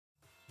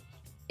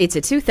It's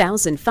a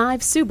 2005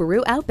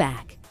 Subaru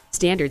Outback.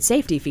 Standard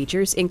safety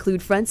features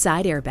include front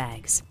side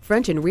airbags,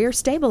 front and rear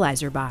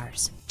stabilizer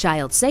bars,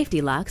 child safety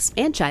locks,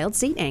 and child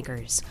seat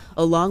anchors,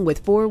 along with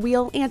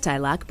four-wheel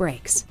anti-lock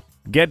brakes.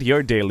 Get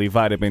your daily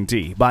vitamin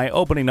D by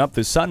opening up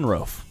the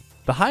sunroof.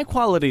 The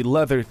high-quality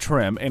leather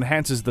trim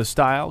enhances the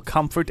style,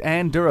 comfort,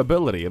 and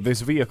durability of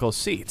this vehicle's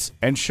seats,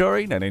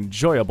 ensuring an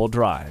enjoyable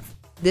drive.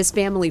 This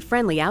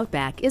family-friendly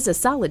Outback is a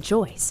solid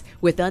choice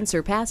with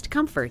unsurpassed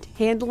comfort,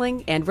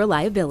 handling, and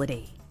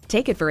reliability.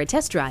 Take it for a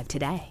test drive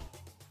today.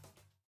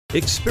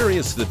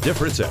 Experience the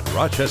difference at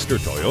Rochester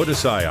Toyota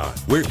Scion.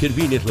 We're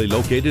conveniently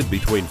located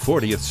between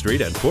 40th Street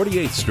and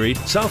 48th Street,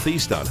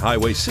 southeast on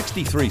Highway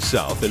 63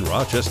 South in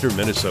Rochester,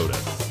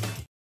 Minnesota.